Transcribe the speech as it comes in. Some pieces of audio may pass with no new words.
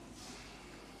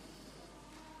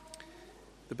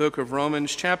The book of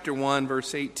Romans, chapter 1,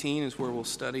 verse 18 is where we'll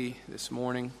study this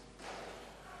morning.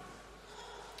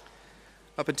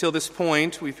 Up until this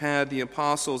point, we've had the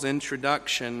apostle's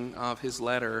introduction of his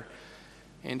letter.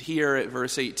 And here at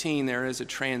verse 18, there is a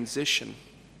transition.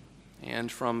 And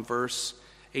from verse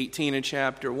 18 in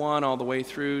chapter 1 all the way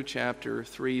through chapter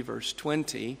 3, verse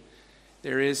 20,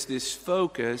 there is this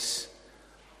focus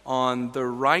on the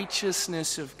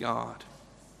righteousness of God,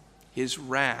 his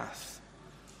wrath,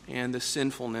 and the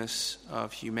sinfulness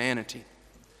of humanity.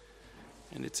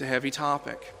 And it's a heavy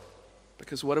topic,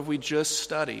 because what have we just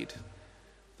studied?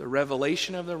 The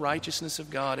revelation of the righteousness of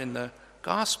God in the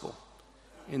gospel,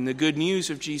 in the good news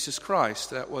of Jesus Christ.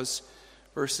 That was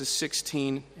verses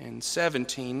 16 and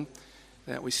 17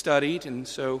 that we studied. And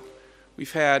so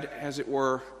we've had, as it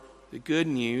were, the good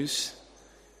news.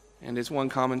 And as one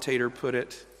commentator put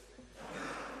it,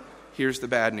 here's the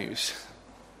bad news.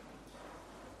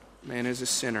 Man is a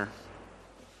sinner,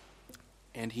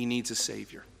 and he needs a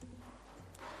Savior.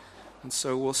 And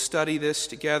so we'll study this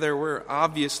together. We're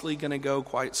obviously going to go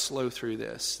quite slow through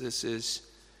this. This is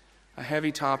a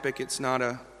heavy topic. It's not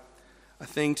a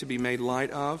thing to be made light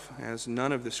of, as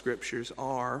none of the Scriptures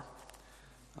are.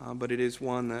 But it is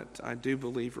one that I do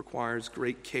believe requires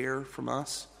great care from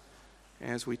us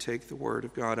as we take the Word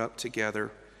of God up together,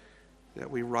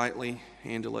 that we rightly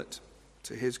handle it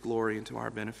to His glory and to our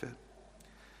benefit.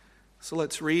 So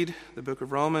let's read the book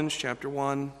of Romans, chapter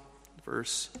 1,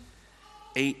 verse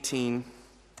 18.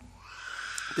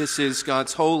 This is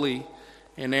God's holy,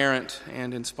 inerrant,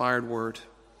 and inspired word.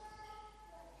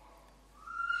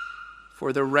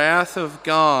 For the wrath of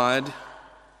God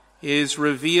is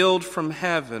revealed from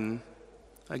heaven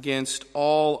against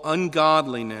all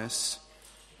ungodliness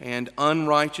and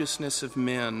unrighteousness of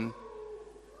men,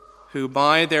 who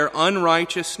by their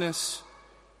unrighteousness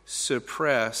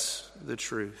suppress the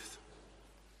truth.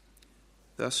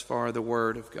 Thus far, the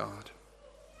word of God.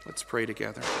 Let's pray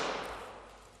together.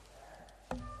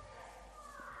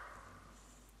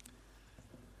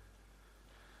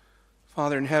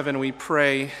 Father in heaven, we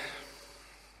pray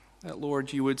that,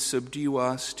 Lord, you would subdue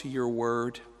us to your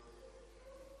word.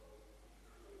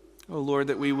 Oh, Lord,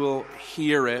 that we will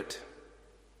hear it.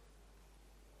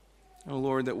 Oh,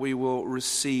 Lord, that we will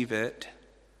receive it.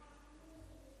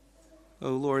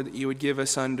 Oh, Lord, that you would give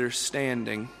us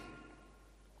understanding,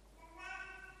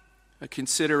 a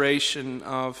consideration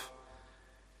of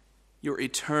your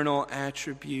eternal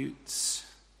attributes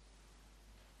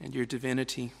and your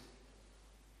divinity.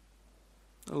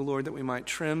 Oh Lord, that we might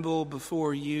tremble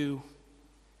before you,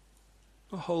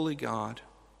 O holy God.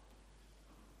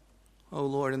 Oh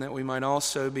Lord, and that we might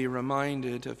also be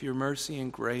reminded of your mercy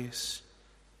and grace,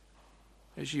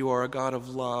 as you are a God of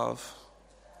love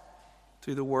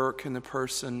through the work and the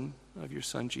person of your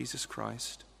Son, Jesus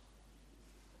Christ.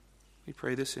 We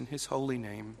pray this in his holy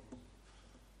name.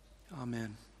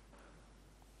 Amen.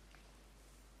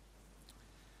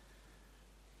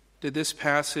 Did this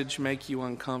passage make you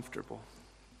uncomfortable?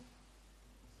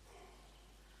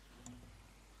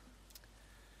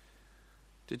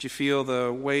 Did you feel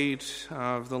the weight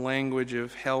of the language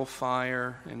of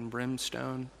hellfire and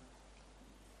brimstone?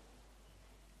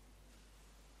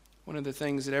 One of the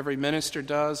things that every minister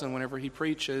does, and whenever he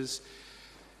preaches,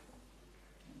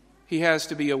 he has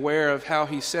to be aware of how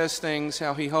he says things,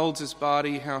 how he holds his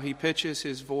body, how he pitches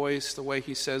his voice, the way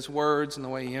he says words, and the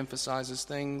way he emphasizes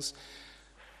things.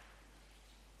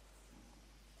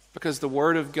 Because the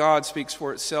Word of God speaks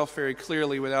for itself very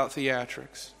clearly without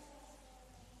theatrics.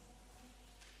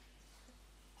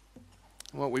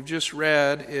 What we've just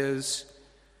read is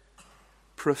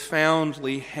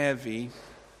profoundly heavy.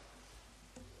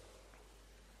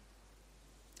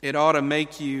 It ought to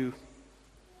make you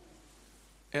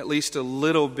at least a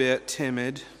little bit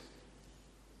timid.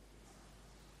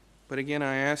 But again,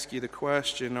 I ask you the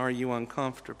question, are you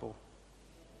uncomfortable?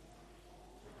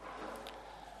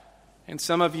 And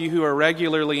some of you who are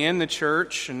regularly in the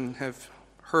church and have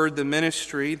heard the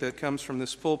ministry that comes from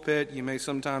this pulpit, you may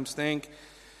sometimes think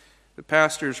the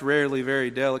pastor's rarely very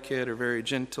delicate or very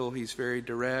gentle. He's very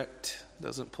direct,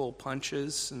 doesn't pull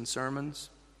punches in sermons.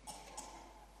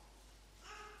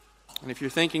 And if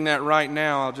you're thinking that right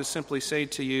now, I'll just simply say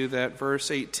to you that verse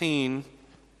 18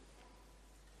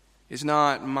 is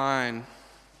not mine.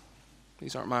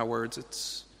 These aren't my words.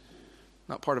 It's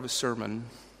not part of a sermon.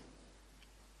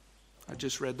 I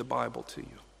just read the Bible to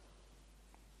you.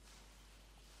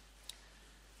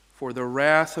 For the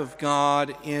wrath of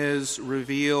God is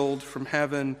revealed from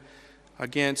heaven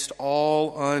against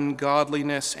all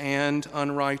ungodliness and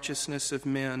unrighteousness of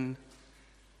men,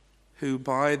 who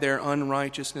by their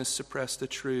unrighteousness suppress the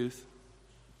truth.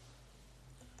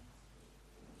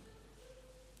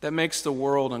 that makes the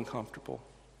world uncomfortable.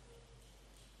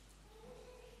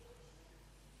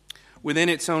 Within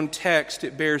its own text,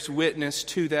 it bears witness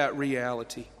to that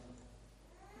reality.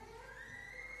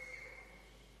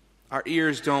 Our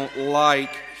ears don't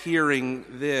like hearing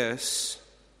this.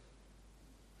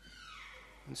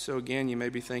 And so again, you may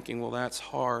be thinking, well, that's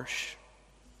harsh.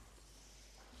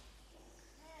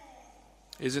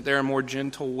 Isn't there a more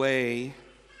gentle way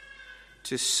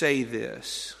to say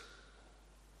this?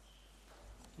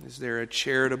 Is there a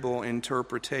charitable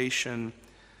interpretation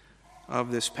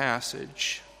of this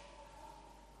passage?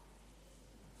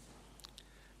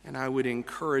 And I would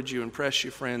encourage you and press you,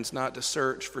 friends, not to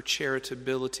search for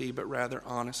charitability, but rather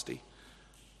honesty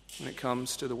when it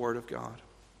comes to the Word of God.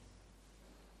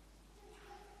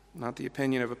 Not the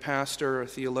opinion of a pastor, a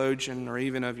theologian, or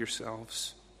even of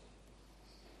yourselves,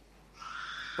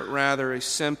 but rather a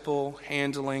simple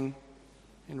handling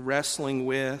and wrestling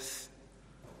with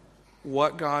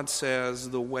what God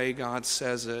says the way God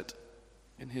says it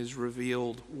in His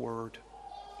revealed Word.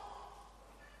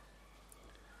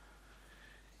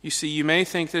 You see, you may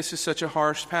think this is such a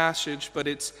harsh passage, but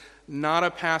it's not a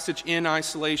passage in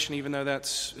isolation, even though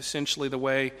that's essentially the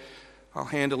way I'll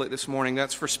handle it this morning.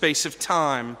 That's for space of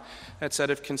time. That's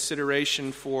out of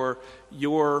consideration for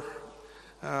your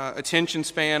attention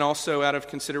span, also out of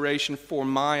consideration for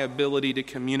my ability to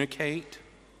communicate.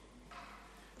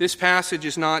 This passage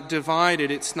is not divided.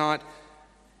 It's not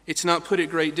put at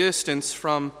great distance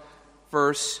from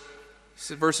verses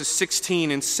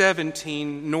 16 and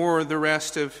 17, nor the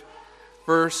rest of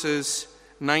verses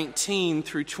 19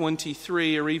 through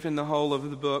 23, or even the whole of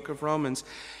the book of Romans.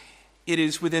 It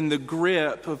is within the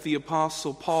grip of the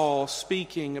Apostle Paul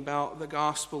speaking about the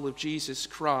gospel of Jesus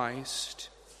Christ.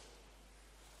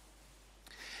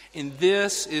 And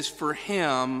this is for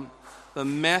him the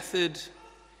method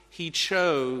he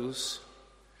chose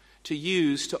to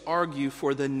use to argue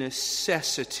for the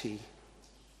necessity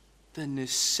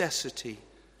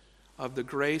of the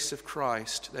grace of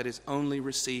Christ that is only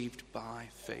received by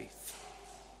faith.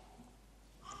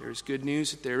 There is good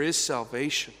news that there is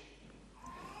salvation.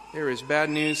 There is bad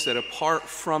news that apart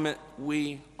from it,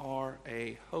 we are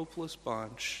a hopeless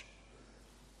bunch,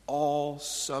 all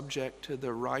subject to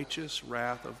the righteous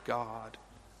wrath of God.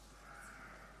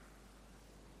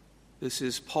 This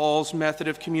is Paul's method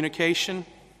of communication.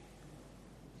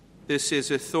 This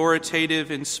is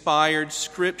authoritative, inspired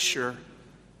Scripture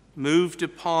moved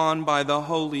upon by the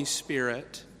Holy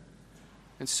Spirit.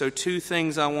 And so 2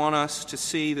 things I want us to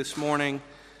see this morning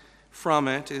from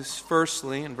it is,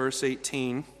 firstly, in verse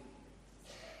 18,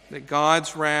 that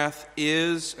God's wrath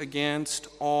is against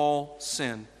all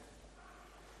sin.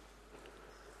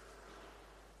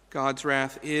 God's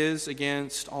wrath is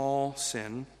against all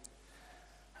sin.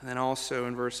 And then also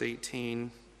in verse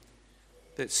 18,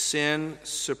 that sin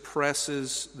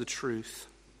suppresses the truth.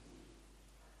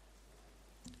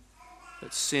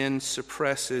 That sin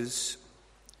suppresses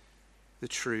the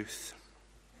truth.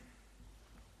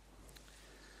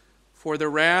 For the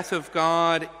wrath of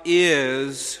God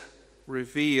is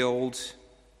revealed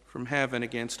from heaven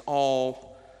against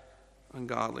all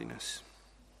ungodliness.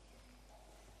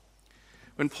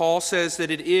 When Paul says that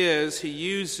it is, he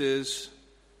uses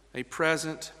a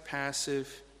present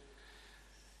passive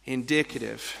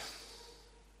indicative.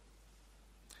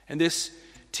 And this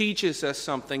teaches us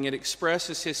something. It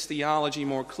expresses his theology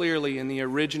more clearly in the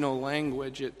original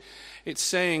language. It's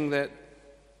saying that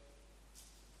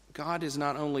God is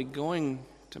not only going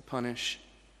to punish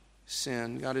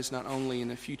sin, God is not only in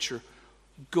the future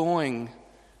going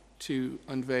to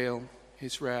unveil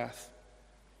his wrath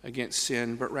against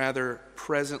sin, but rather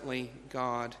presently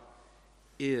God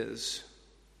is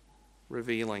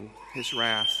revealing his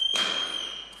wrath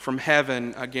from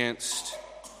heaven against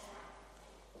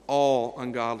all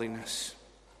ungodliness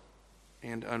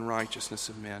and unrighteousness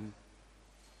of men.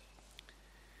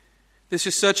 This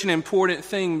is such an important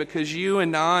thing because you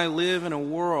and I live in a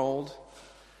world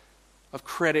of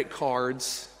credit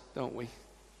cards, don't we?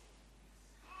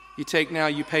 You take now,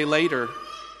 you pay later,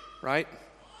 right?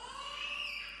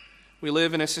 We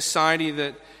live in a society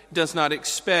that does not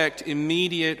expect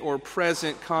immediate or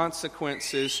present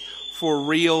consequences for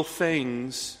real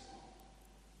things.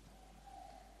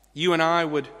 You and I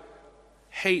would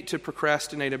hate to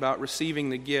procrastinate about receiving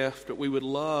the gift, but we would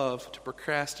love to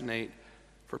procrastinate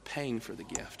for paying for the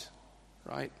gift,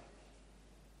 right?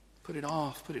 Put it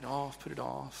off, put it off, put it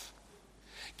off.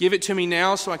 Give it to me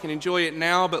now so I can enjoy it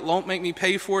now, but don't make me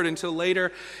pay for it until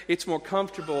later. It's more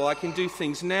comfortable. I can do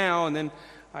things now, and then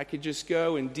I could just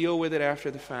go and deal with it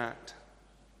after the fact.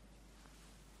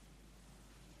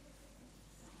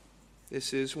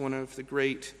 This is one of the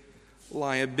great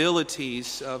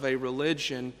liabilities of a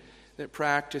religion that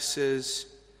practices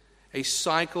a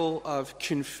cycle of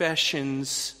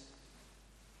confessions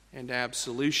and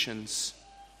absolutions.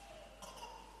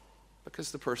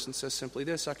 Because the person says simply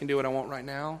this: I can do what I want right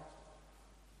now,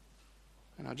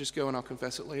 and I'll just go and I'll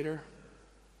confess it later.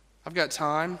 I've got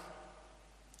time.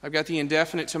 I've got the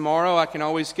indefinite tomorrow. I can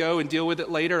always go and deal with it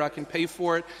later. I can pay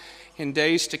for it in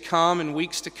days to come and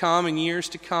weeks to come and years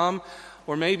to come.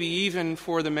 Or maybe even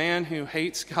for the man who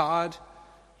hates God,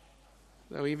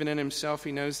 though even in himself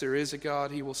he knows there is a God,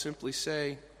 he will simply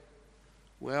say,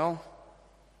 well,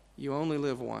 you only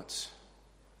live once.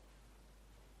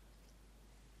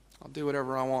 I'll do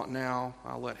whatever I want now.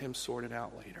 I'll let him sort it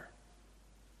out later.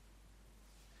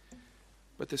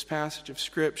 But this passage of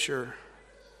Scripture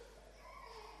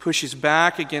pushes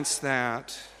back against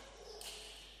that.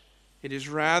 It is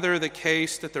rather the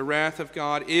case that the wrath of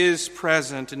God is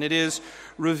present, and it is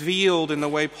revealed in the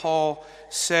way Paul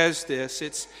says this.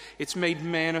 It's made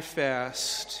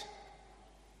manifest.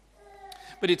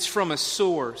 But it's from a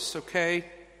source, okay?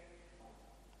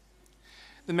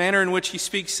 The manner in which he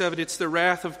speaks of it, it's the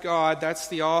wrath of God. That's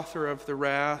the author of the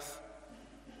wrath.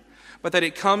 But that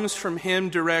it comes from him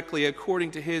directly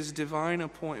according to his divine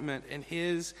appointment and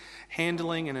his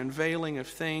handling and unveiling of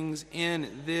things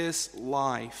in this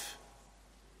life.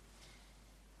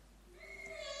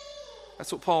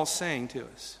 That's what Paul's saying to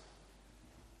us.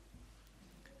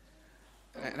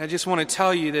 And I just want to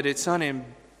tell you that it's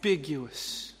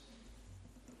unambiguous.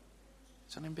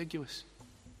 It's unambiguous.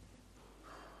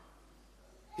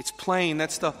 It's plain.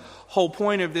 That's the whole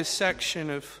point of this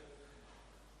section of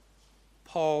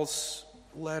Paul's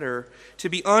letter. To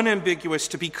be unambiguous,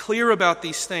 to be clear about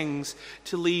these things,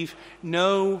 to leave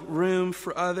no room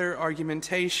for other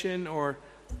argumentation or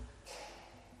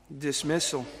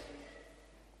dismissal.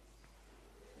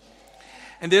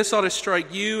 And this ought to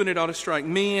strike you, and it ought to strike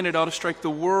me, and it ought to strike the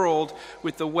world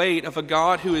with the weight of a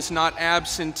God who is not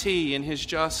absentee in his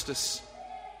justice.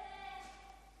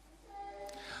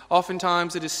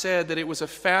 Oftentimes it is said that it was a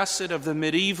facet of the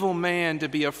medieval man to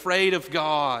be afraid of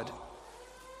God.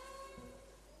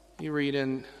 You read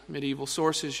in medieval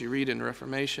sources, you read in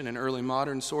Reformation and early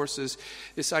modern sources,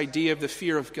 this idea of the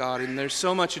fear of God, and there's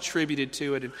so much attributed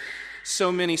to it. And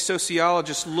so many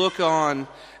sociologists look on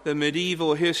the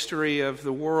medieval history of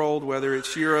the world, whether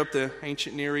it's Europe, the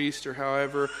ancient Near East, or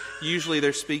however. Usually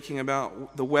they're speaking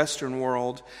about the Western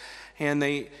world, and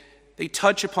they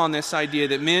touch upon this idea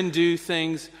that men do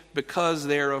things because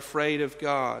they're afraid of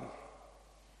God.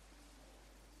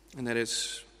 And that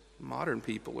it's modern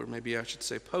people, or maybe I should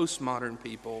say postmodern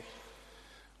people,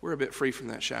 we're a bit free from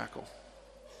that shackle.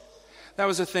 That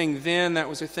was a thing then. That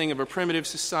was a thing of a primitive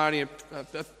society,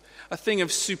 a thing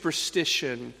of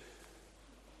superstition,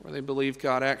 where they believed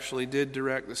God actually did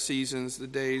direct the seasons, the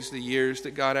days, the years,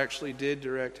 that God actually did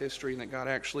direct history, and that God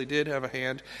actually did have a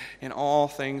hand in all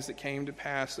things that came to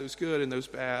pass, those good and those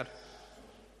bad.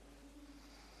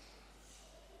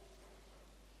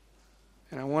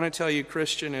 And I want to tell you,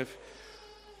 Christian, if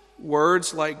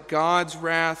words like God's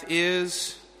wrath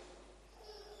is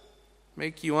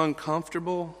make you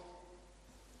uncomfortable,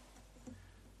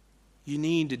 you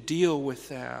need to deal with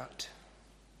that.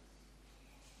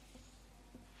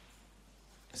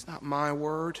 It's not my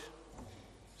word.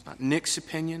 It's not Nick's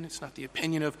opinion. It's not the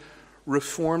opinion of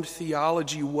Reformed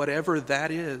theology, whatever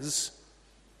that is.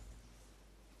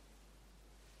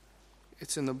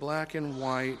 It's in the black and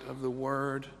white of the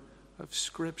Word of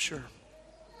Scripture.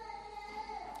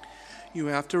 You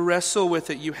have to wrestle with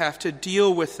it. You have to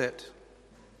deal with it.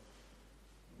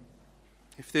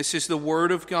 If this is the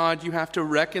Word of God, you have to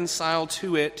reconcile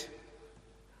to it,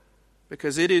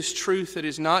 because it is truth that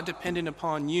is not dependent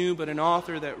upon you, but an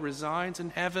author that resides in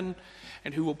heaven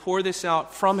and who will pour this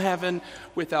out from heaven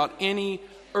without any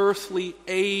earthly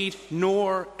aid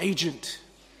nor agent,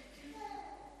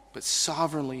 but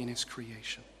sovereignly in his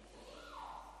creation.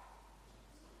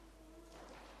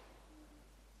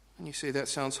 And you say, that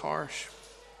sounds harsh.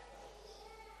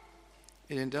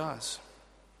 And it does.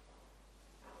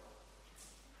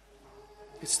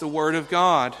 It's the Word of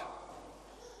God.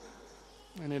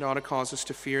 And it ought to cause us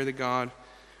to fear the God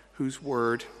whose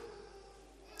word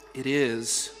it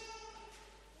is.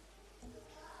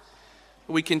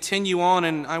 We continue on,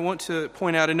 and I want to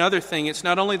point out another thing. It's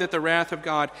not only that the wrath of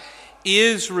God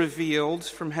is revealed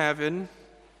from heaven,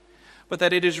 but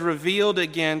that it is revealed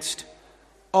against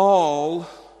all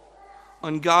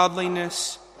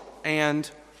ungodliness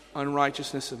and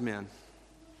unrighteousness of men.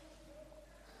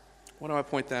 Why do I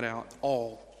point that out?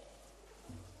 All.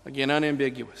 Again,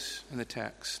 unambiguous in the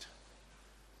text.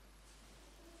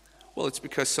 Well, it's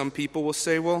because some people will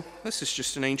say, well, this is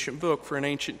just an ancient book for an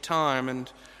ancient time,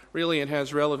 and really it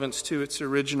has relevance to its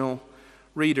original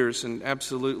readers, and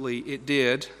absolutely it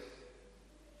did.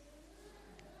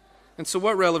 And so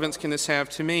what relevance can this have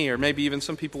to me? Or maybe even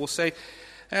some people will say,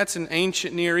 that's an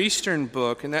ancient Near Eastern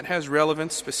book, and that has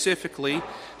relevance specifically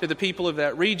to the people of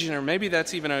that region. Or maybe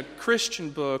that's even a Christian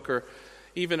book, or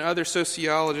even other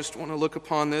sociologists want to look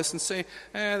upon this and say,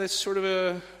 that's sort of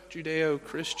a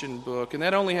Judeo-Christian book, and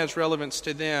that only has relevance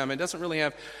to them. It doesn't really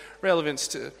have relevance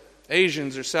to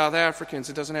Asians or South Africans.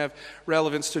 It doesn't have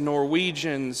relevance to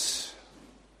Norwegians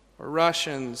or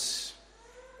Russians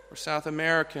or South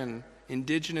American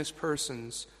indigenous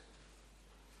persons.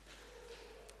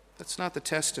 That's not the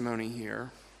testimony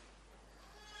here.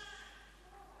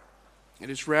 It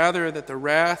is rather that the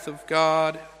wrath of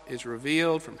God is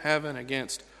revealed from heaven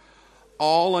against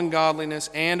all ungodliness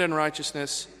and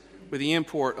unrighteousness, with the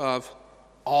import of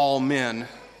all men,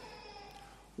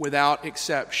 without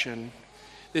exception.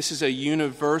 This is a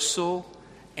universal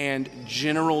and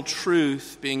general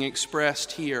truth being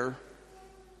expressed here.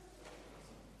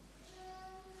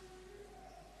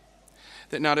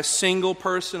 That not a single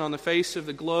person on the face of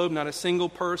the globe, not a single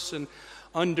person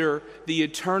under the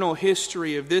eternal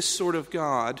history of this sort of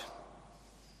God,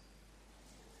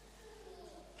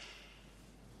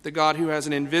 the God who has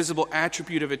an invisible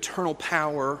attribute of eternal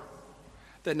power,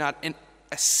 that not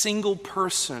a single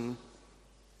person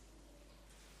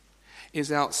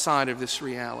is outside of this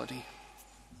reality.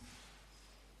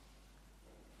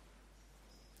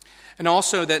 And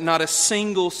also that not a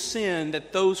single sin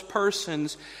that those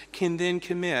persons can then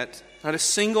commit, not a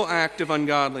single act of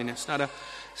ungodliness, not a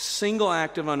single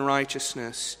act of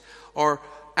unrighteousness, are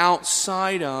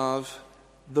outside of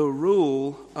the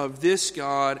rule of this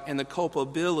God and the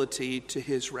culpability to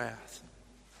His wrath.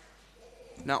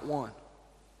 Not one.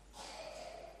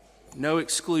 No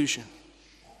exclusion.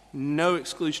 No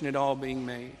exclusion at all being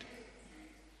made.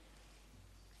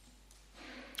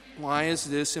 Why is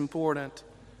this important?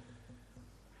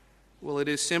 Well, it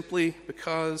is simply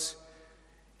because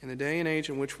in the day and age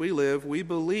in which we live, we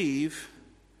believe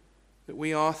that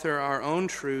we author our own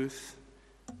truth,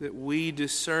 that we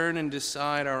discern and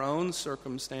decide our own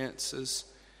circumstances,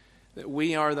 that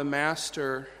we are the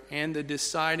master and the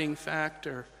deciding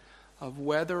factor of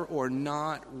whether or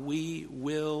not we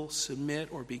will submit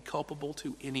or be culpable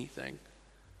to anything.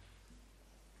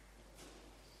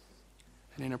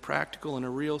 And in a practical and a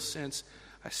real sense,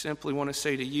 I simply want to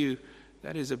say to you,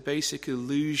 that is a basic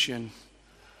illusion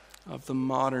of the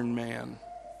modern man.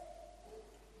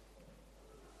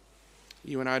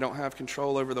 You and I don't have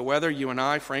control over the weather. You and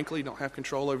I, frankly, don't have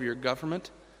control over your government.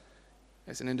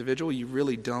 As an individual, you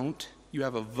really don't. You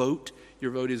have a vote.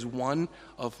 Your vote is one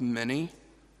of many.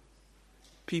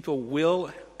 People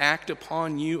will act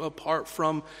upon you apart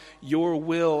from your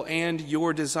will and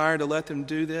your desire to let them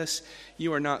do this.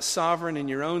 You are not sovereign in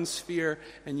your own sphere,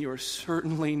 and you are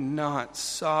certainly not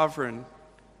sovereign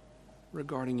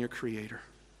regarding your Creator.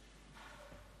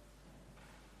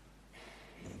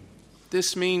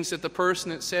 This means that the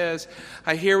person that says,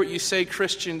 I hear what you say,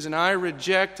 Christians, and I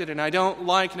reject it, and I don't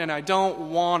like it, and I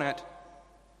don't want it,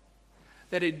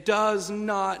 that it does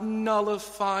not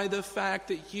nullify the fact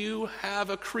that you have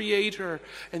a Creator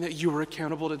and that you are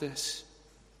accountable to this.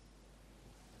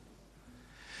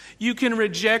 You can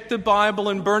reject the Bible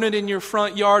and burn it in your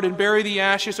front yard and bury the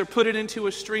ashes or put it into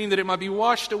a stream that it might be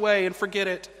washed away and forget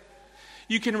it.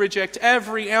 You can reject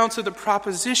every ounce of the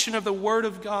proposition of the Word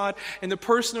of God and the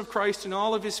person of Christ and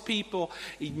all of His people.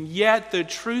 And yet the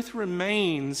truth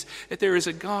remains that there is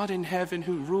a God in heaven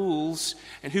who rules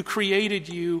and who created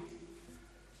you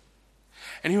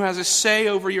and who has a say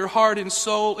over your heart and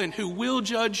soul and who will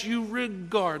judge you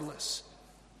regardless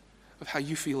of how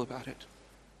you feel about it.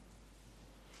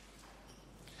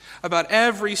 About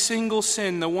every single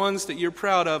sin, the ones that you're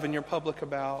proud of and you're public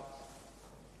about,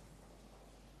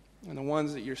 and the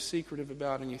ones that you're secretive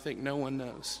about and you think no one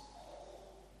knows.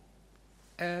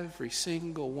 Every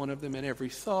single one of them, and every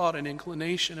thought and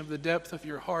inclination of the depth of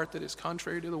your heart that is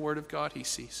contrary to the Word of God, He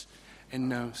sees and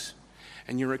knows.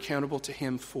 And you're accountable to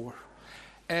Him for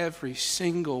every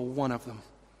single one of them.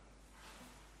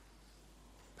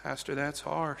 Pastor, that's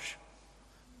harsh.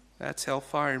 That's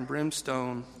hellfire and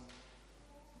brimstone.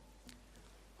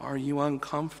 Are you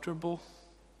uncomfortable?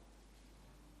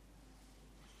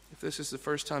 If this is the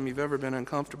first time you've ever been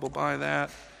uncomfortable by that,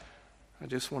 I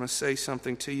just want to say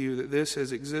something to you, that this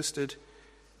has existed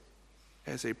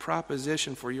as a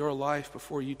proposition for your life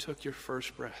before you took your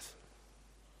first breath.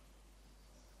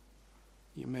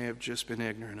 You may have just been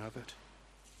ignorant of it,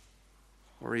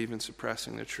 or even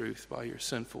suppressing the truth by your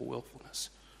sinful willfulness.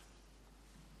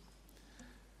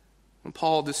 When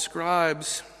Paul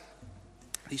describes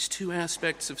these two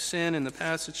aspects of sin in the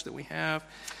passage that we have,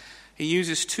 he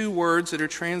uses two words that are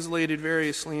translated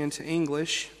variously into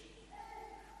English,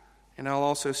 and I'll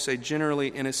also say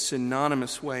generally in a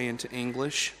synonymous way into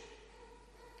English.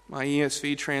 My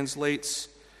ESV translates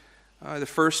the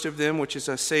first of them, which is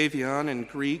asavion in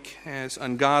Greek, as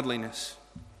ungodliness.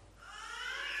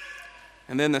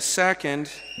 And then the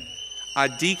second,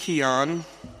 adikion,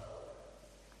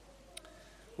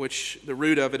 which the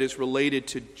root of it is related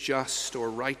to just or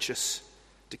righteous,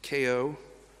 dikeo,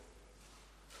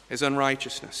 as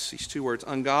unrighteousness. These two words,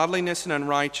 ungodliness and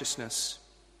unrighteousness.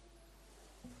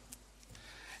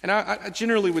 And I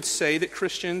generally would say that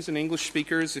Christians and English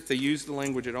speakers, if they use the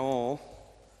language at all,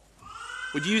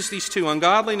 would use these two,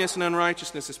 ungodliness and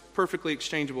unrighteousness, as perfectly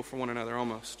exchangeable for one another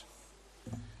almost.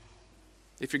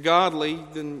 If you're godly,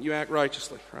 then you act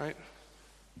righteously, right?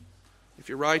 If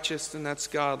you're righteous, then that's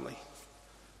godly.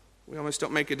 We almost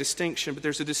don't make a distinction, but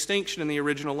there's a distinction in the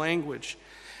original language.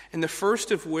 And the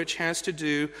first of which has to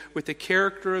do with the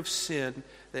character of sin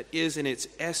that is in its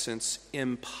essence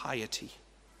impiety.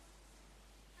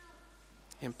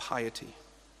 Impiety.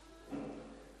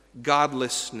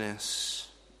 Godlessness.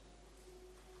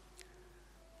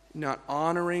 Not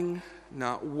honoring,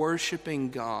 not worshiping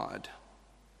God.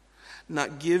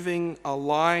 Not giving a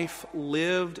life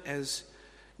lived as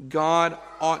God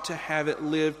ought to have it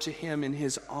lived to Him in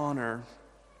His honor.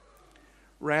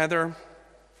 Rather,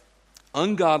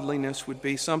 ungodliness would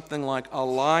be something like a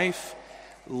life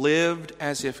lived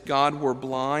as if God were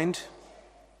blind,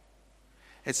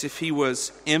 as if He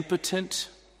was impotent,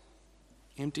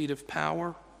 emptied of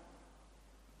power,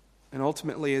 and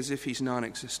ultimately as if He's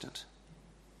non-existent.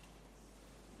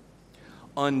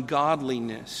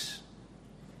 Ungodliness,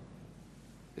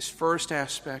 this first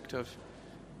aspect of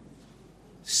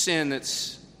sin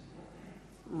that's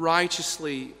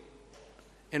righteously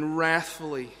and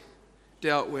wrathfully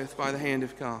dealt with by the hand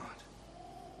of God.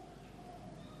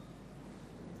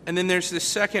 And then there's the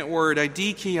second word,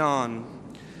 adikion.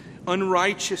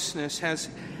 Unrighteousness has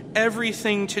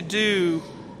everything to do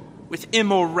with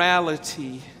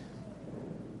immorality.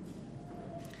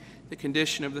 The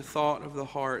condition of the thought of the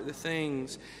heart, the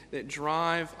things that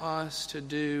drive us to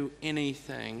do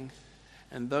anything,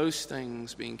 and those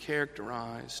things being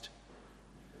characterized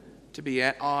to be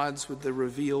at odds with the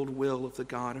revealed will of the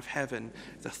God of heaven.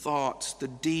 The thoughts, the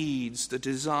deeds, the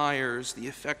desires, the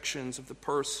affections of the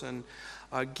person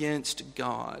against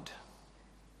God.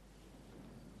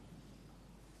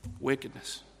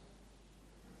 Wickedness.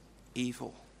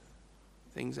 Evil.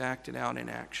 Things acted out in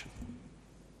action.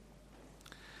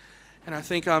 And I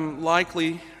think I'm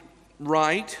likely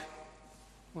right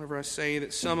whenever I say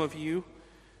that some of you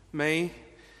may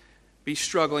be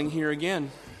struggling here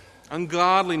again.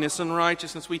 Ungodliness,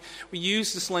 unrighteousness. We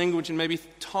use this language and maybe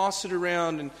toss it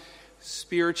around in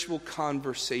spiritual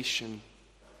conversation.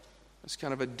 It's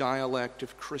kind of a dialect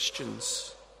of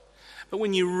Christians. But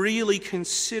when you really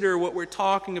consider what we're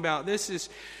talking about, this is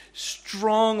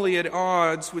strongly at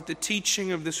odds with the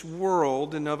teaching of this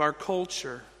world and of our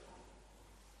culture.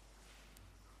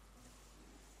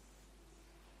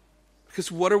 Because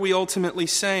what are we ultimately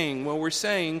saying? Well, we're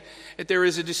saying that there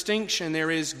is a distinction. There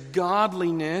is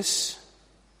godliness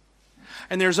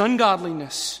and there's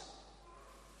ungodliness.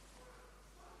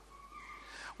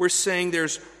 We're saying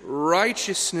there's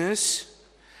righteousness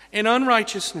and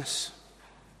unrighteousness.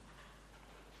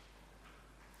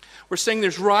 We're saying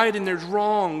there's right and there's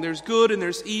wrong. There's good and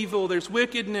there's evil. There's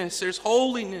wickedness. There's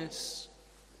holiness.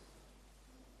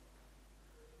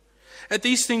 That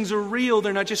these things are real.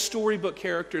 They're not just storybook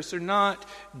characters. They're not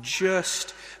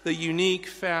just the unique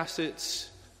facets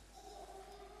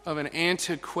of an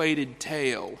antiquated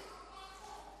tale.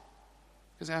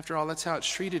 Because after all, that's how it's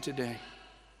treated today.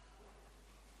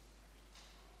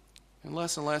 And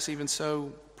less even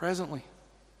so presently.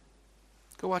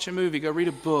 Go watch a movie. Go read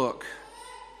a book.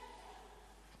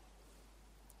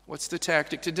 What's the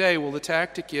tactic today? Well, the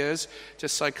tactic is to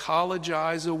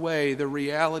psychologize away the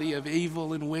reality of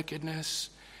evil and wickedness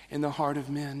in the heart of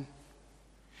men.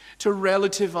 To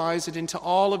relativize it into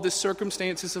all of the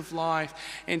circumstances of life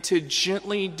and to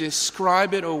gently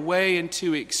describe it away and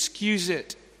to excuse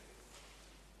it.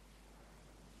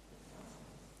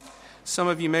 Some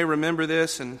of you may remember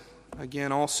this, and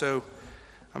again, also,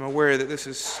 I'm aware that this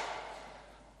is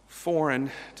foreign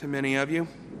to many of you.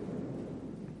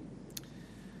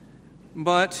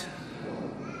 But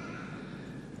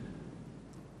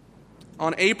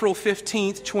on April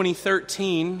 15th,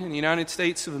 2013, in the United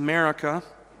States of America,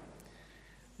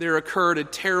 there occurred a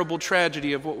terrible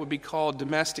tragedy of what would be called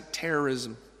domestic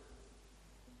terrorism.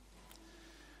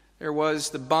 there was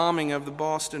the bombing of the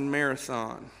Boston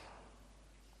Marathon.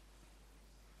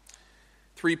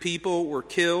 3 people were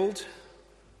killed,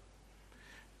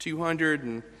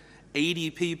 280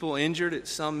 people injured at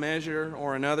some measure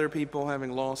or another, people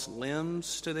having lost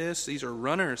limbs to this. These are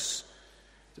runners.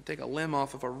 To take a limb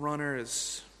off of a runner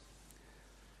is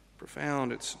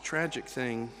profound. It's a tragic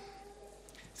thing.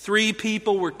 3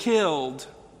 people were killed.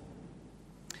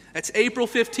 That's April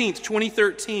 15th,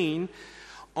 2013.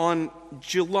 On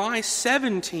July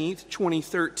 17th,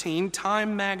 2013,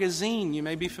 Time magazine, you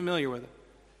may be familiar with it,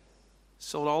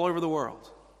 sold all over the world.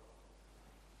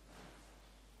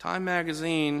 Time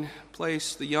magazine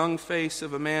placed the young face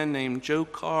of a man named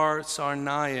Dzhokhar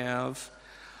Tsarnaev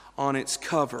on its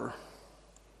cover.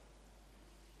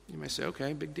 You may say,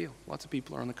 okay, big deal. Lots of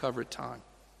people are on the cover at Time.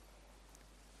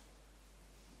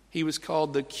 He was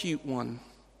called the cute one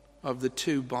of the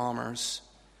 2 bombers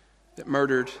that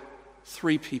murdered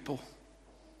 3 people,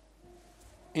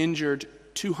 injured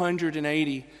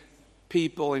 280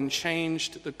 people, and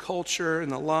changed the culture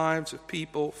and the lives of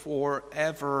people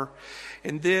forever.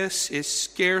 And this is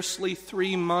scarcely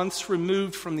 3 months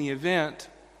removed from the event.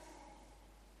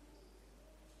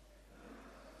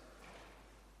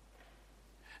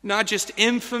 Not just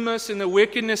infamous in the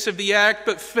wickedness of the act,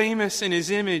 but famous in his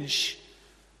image.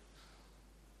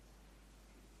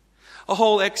 A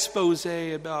whole expose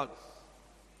about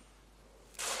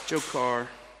Dzhokhar.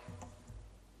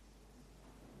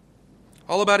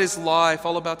 All about his life,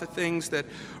 all about the things that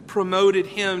promoted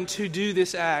him to do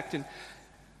this act. And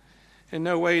in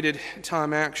no way did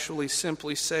Time actually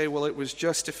simply say, well, it was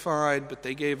justified, but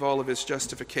they gave all of his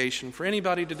justification. For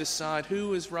anybody to decide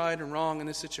who is right and wrong in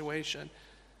this situation,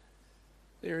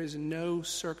 there is no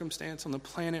circumstance on the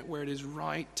planet where it is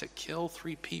right to kill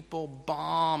 3 people,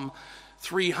 bomb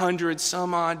 300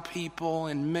 some odd people,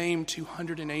 and maim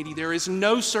 280. There is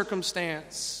no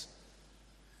circumstance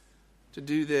to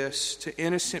do this to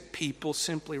innocent people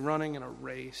simply running in a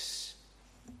race,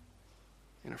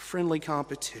 in a friendly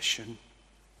competition.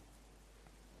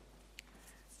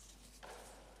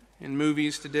 In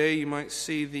movies today, you might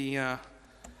see the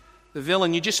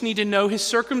villain. You just need to know his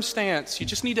circumstance. You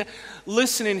just need to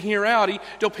listen and hear out.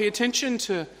 Don't pay attention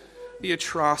to the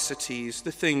atrocities,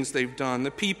 the things they've done,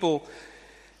 the people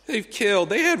they've killed.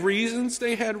 They had reasons.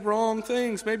 They had wrong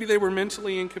things. Maybe they were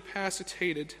mentally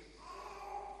incapacitated.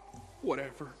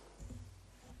 Whatever.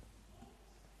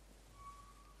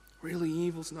 Really,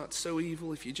 evil's not so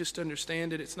evil. If you just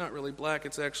understand it, it's not really black,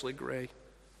 it's actually gray.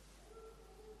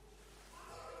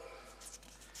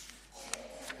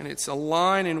 And it's a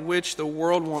line in which the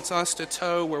world wants us to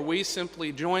toe, where we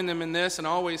simply join them in this and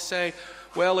always say,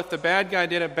 well, if the bad guy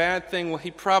did a bad thing, well,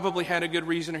 he probably had a good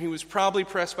reason, or he was probably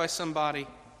pressed by somebody.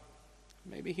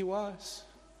 Maybe he was.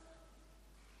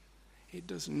 It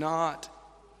does not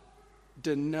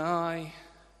deny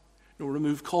nor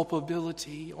remove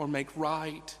culpability or make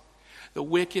right the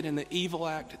wicked and the evil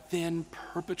act then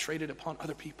perpetrated upon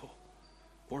other people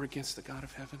or against the God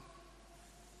of heaven.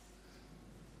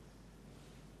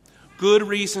 Good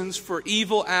reasons for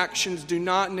evil actions do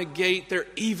not negate their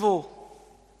evil.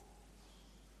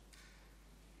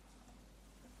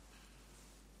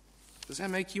 Does that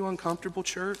make you uncomfortable,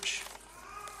 church?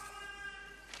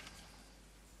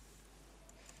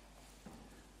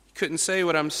 Couldn't say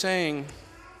what I'm saying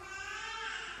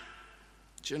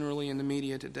generally in the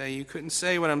media today. You couldn't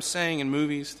say what I'm saying in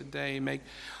movies today. Make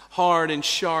hard and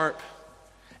sharp,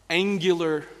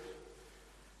 angular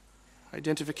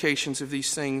identifications of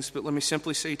these things. But let me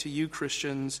simply say to you,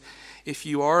 Christians, if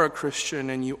you are a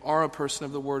Christian and you are a person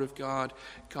of the Word of God,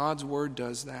 God's Word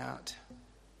does that.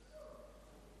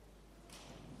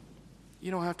 You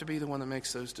don't have to be the one that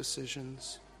makes those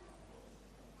decisions.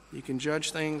 You can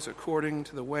judge things according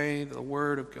to the way the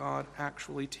Word of God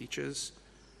actually teaches.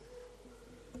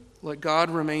 Let God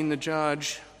remain the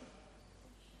judge.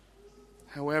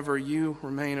 However, you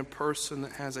remain a person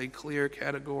that has a clear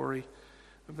category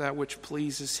of that which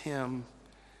pleases Him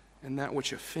and that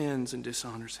which offends and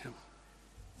dishonors Him.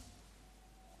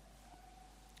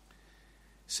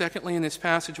 Secondly, in this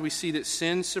passage, we see that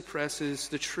sin suppresses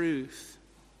the truth.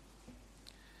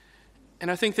 And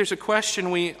I think there's a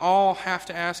question we all have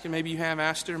to ask, and maybe you have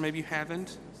asked it or maybe you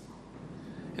haven't.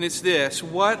 And it's this: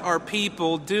 what are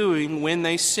people doing when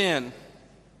they sin?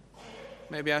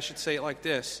 Maybe I should say it like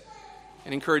this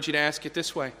and encourage you to ask it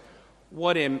this way: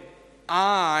 what am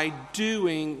I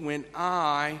doing when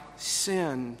I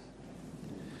sin?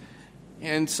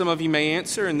 And some of you may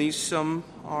answer, and these some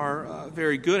are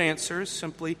very good answers,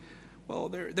 simply, well,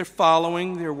 they're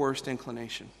following their worst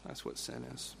inclination. That's what sin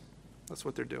is. That's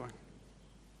what they're doing.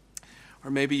 Or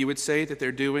maybe you would say that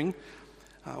they're doing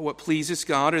what pleases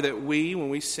God, or that we, when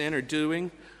we sin, are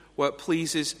doing what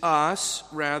pleases us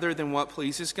rather than what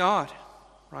pleases God,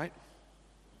 right?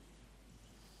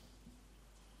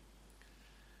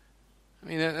 I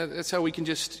mean, that's how we can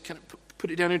just kind of put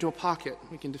it down into a pocket.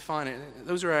 We can define it.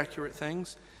 Those are accurate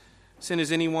things. Sin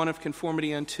is any one of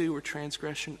conformity unto or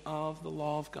transgression of the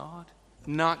law of God.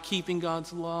 Not keeping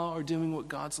God's law or doing what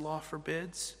God's law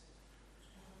forbids.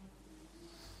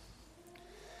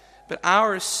 But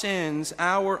our sins,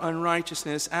 our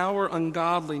unrighteousness, our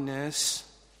ungodliness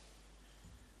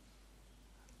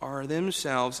are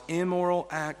themselves immoral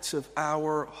acts of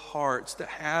our hearts that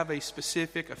have a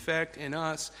specific effect in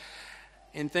us,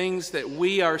 and things that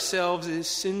we ourselves as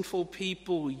sinful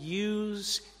people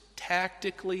use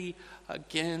tactically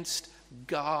against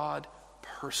God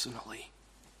personally.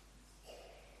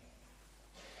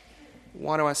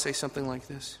 Why do I say something like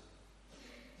this?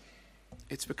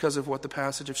 It's because of what the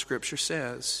passage of Scripture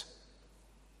says.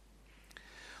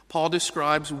 Paul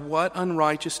describes what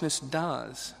unrighteousness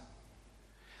does.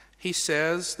 He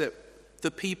says that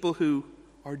the people who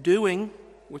are doing,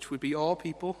 which would be all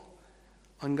people,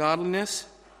 ungodliness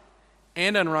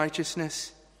and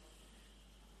unrighteousness,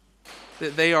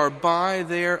 that they are by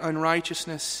their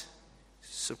unrighteousness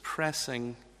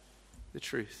suppressing the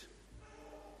truth.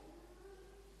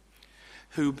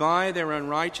 Who by their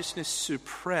unrighteousness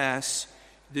suppress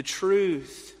the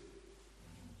truth.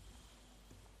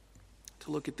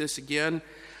 To look at this again,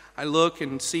 I look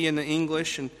and see in the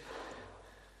English, and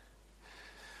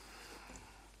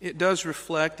it does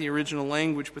reflect the original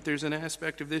language, but there's an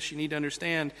aspect of this you need to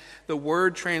understand. The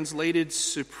word translated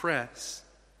suppress,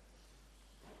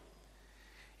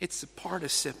 it's a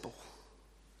participle.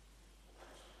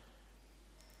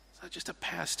 It's not just a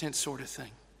past tense sort of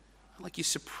thing. Not like you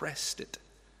suppressed it,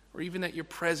 or even that you're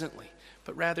presently,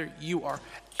 but rather you are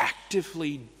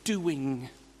actively doing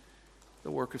the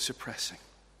work of suppressing.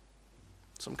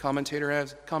 Some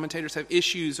commentators have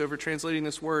issues over translating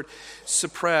this word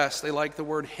suppress. They like the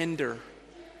word hinder.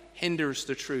 Hinders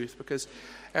the truth, because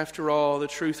after all, the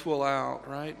truth will out,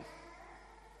 right?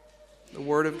 The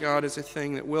Word of God is a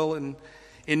thing that will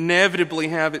inevitably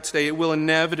have its day. It will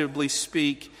inevitably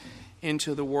speak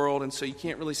into the world, and so you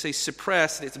can't really say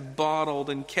suppressed. It's bottled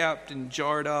and kept and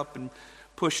jarred up and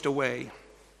pushed away.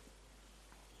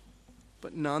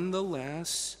 But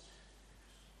nonetheless,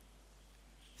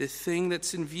 the thing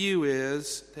that's in view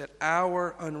is that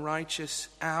our unrighteous,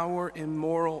 our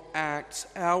immoral acts,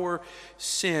 our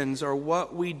sins are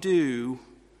what we do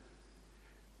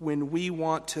when we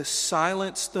want to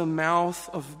silence the mouth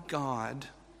of God.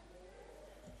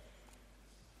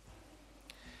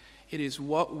 It is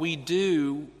what we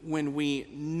do when we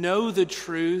know the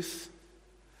truth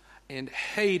and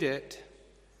hate it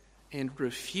and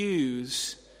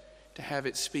refuse to have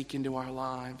it speak into our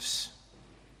lives.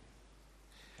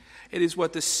 It is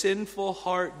what the sinful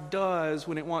heart does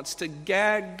when it wants to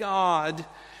gag God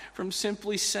from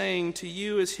simply saying to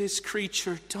you as His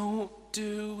creature, don't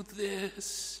do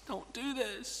this, don't do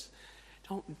this,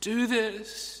 don't do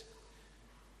this.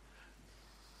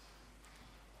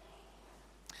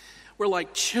 We're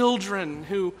like children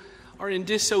who are in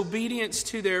disobedience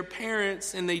to their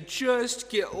parents, and they just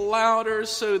get louder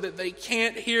so that they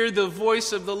can't hear the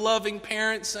voice of the loving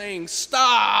parent saying,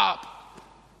 stop.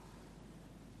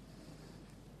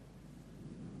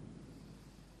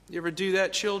 You ever do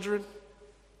that, children?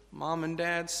 Mom and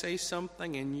dad say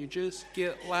something and you just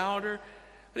get louder.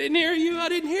 I didn't hear you, I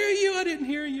didn't hear you, I didn't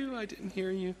hear you, I didn't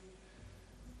hear you.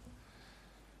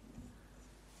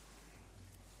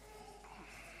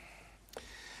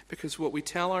 Because what we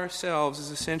tell ourselves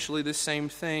is essentially the same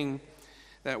thing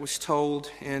that was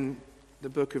told in the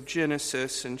book of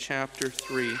Genesis in chapter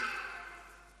 3.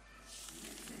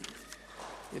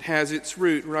 It has its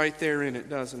root right there in it,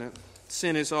 doesn't it?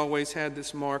 Sin has always had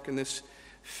this mark and this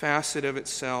facet of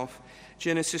itself.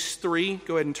 Genesis 3,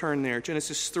 go ahead and turn there.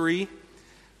 Genesis 3,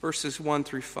 verses 1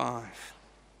 through 5.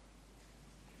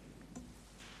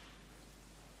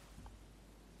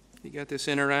 You got this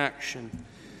interaction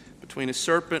between a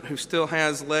serpent who still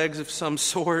has legs of some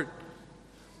sort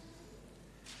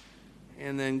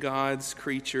and then God's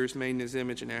creatures made in His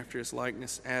image and after His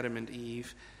likeness, Adam and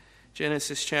Eve.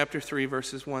 Genesis chapter 3,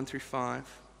 verses 1 through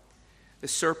 5. The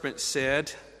serpent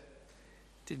said,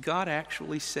 did God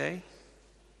actually say,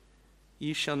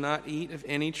 you shall not eat of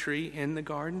any tree in the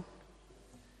garden?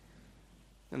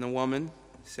 And the woman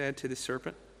said to the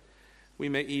serpent, we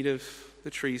may eat of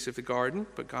the trees of the garden,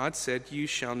 but God said, you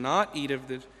shall not eat of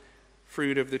the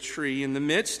fruit of the tree in the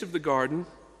midst of the garden,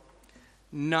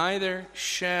 neither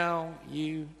shall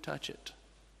you touch it.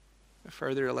 A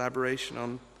further elaboration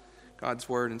on God's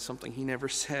word and something he never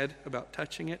said about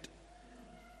touching it.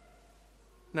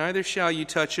 Neither shall you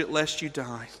touch it, lest you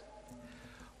die.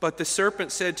 But the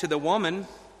serpent said to the woman,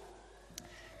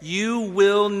 you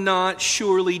will not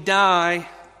surely die.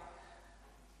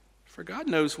 For God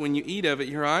knows when you eat of it,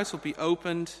 your eyes will be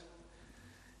opened,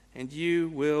 and you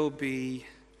will be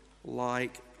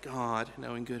like God,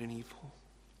 knowing good and evil.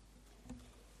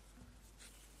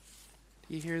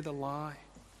 Do you hear the lie?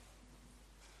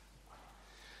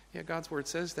 Yeah, God's word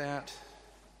says that.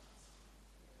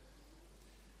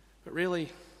 But really,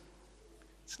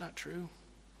 it's not true.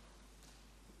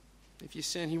 If you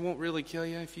sin, he won't really kill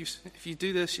you. If you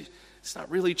do this, it's not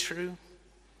really true.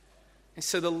 And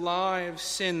so the lie of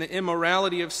sin, the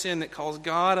immorality of sin that calls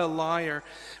God a liar,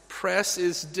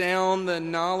 presses down the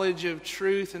knowledge of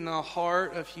truth in the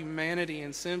heart of humanity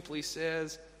and simply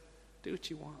says, do what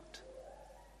you want.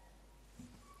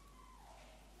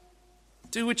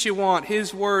 Do what you want.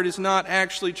 His word is not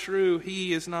actually true.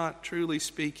 He is not truly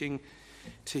speaking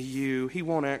to you. He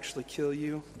won't actually kill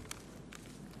you.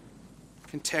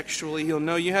 Contextually, he'll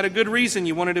know you had a good reason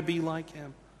you wanted to be like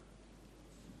him.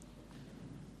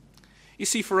 You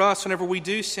see, for us, whenever we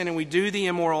do sin and we do the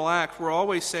immoral act, we're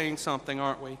always saying something,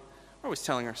 aren't we? We're always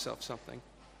telling ourselves something.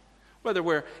 Whether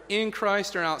we're in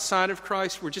Christ or outside of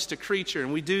Christ, we're just a creature,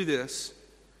 and we do this.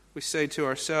 We say to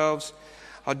ourselves,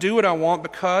 I'll do what I want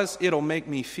because it'll make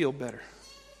me feel better.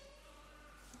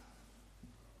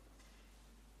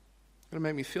 It'll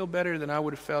make me feel better than I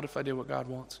would have felt if I did what God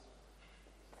wants.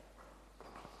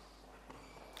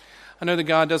 I know that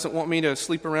God doesn't want me to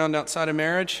sleep around outside of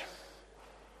marriage.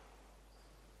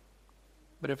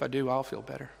 But if I do, I'll feel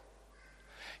better.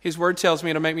 His word tells me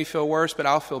it'll make me feel worse, but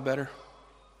I'll feel better.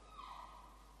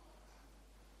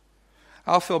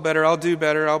 I'll feel better. I'll do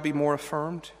better. I'll be more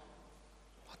affirmed.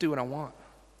 I'll do what I want.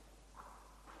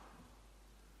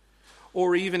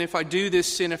 Or even if I do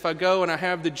this sin, if I go and I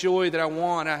have the joy that I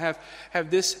want, I have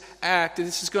this act, and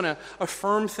this is going to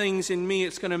affirm things in me,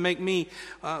 it's going to make me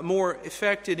more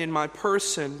affected in my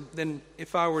person than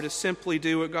if I were to simply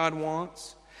do what God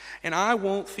wants. And I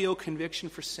won't feel conviction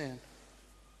for sin.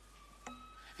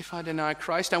 If I deny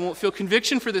Christ, I won't feel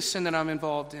conviction for the sin that I'm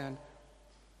involved in.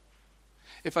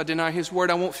 If I deny His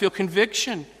word, I won't feel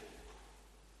conviction.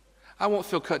 I won't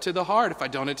feel cut to the heart. If I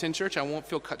don't attend church, I won't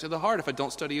feel cut to the heart. If I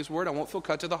don't study His word, I won't feel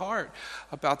cut to the heart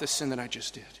about the sin that I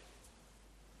just did.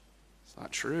 It's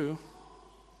not true.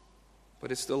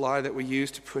 But it's the lie that we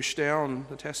use to push down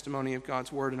the testimony of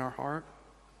God's word in our heart.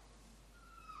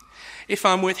 If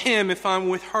I'm with Him, if I'm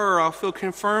with her, I'll feel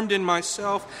confirmed in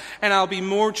myself, and I'll be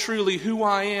more truly who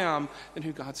I am than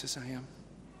who God says I am.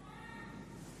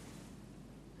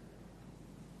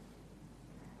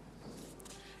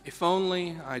 If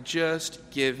only I just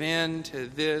give in to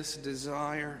this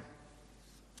desire,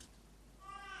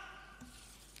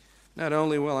 not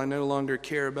only will I no longer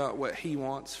care about what He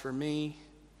wants for me,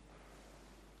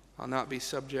 I'll not be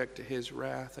subject to His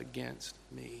wrath against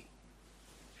me.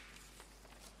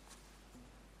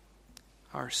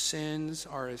 Our sins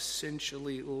are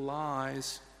essentially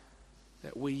lies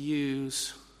that we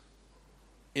use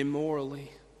immorally,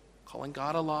 calling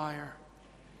God a liar,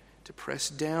 to press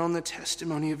down the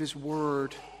testimony of His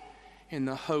word in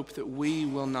the hope that we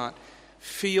will not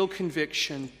feel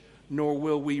conviction, nor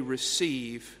will we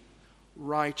receive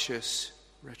righteous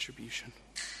retribution.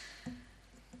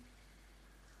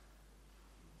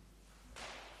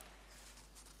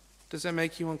 Does that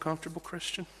make you uncomfortable,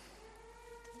 Christian?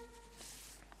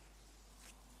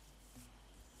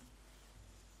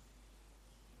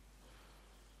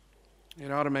 It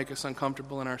ought to make us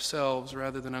uncomfortable in ourselves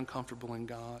rather than uncomfortable in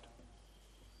God.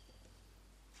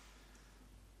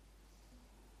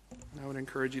 And I would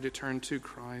encourage you to turn to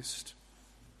Christ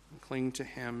and cling to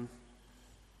Him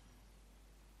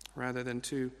rather than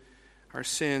to our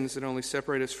sins that only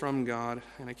separate us from God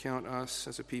and account us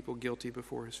as a people guilty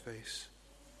before His face.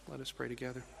 Let us pray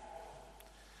together.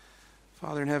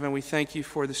 Father in heaven, we thank You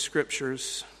for the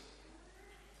Scriptures.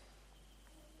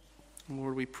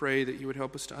 Lord, we pray that You would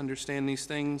help us to understand these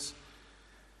things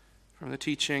from the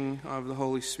teaching of the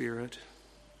Holy Spirit.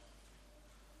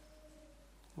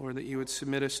 Lord, that You would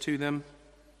submit us to them.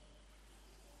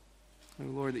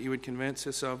 And Lord, that You would convince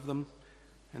us of them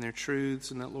and their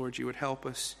truths, and that, Lord, You would help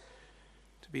us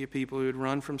to be a people who would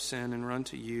run from sin and run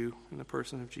to You in the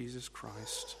person of Jesus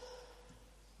Christ.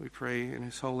 We pray in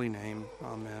His holy name.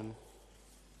 Amen.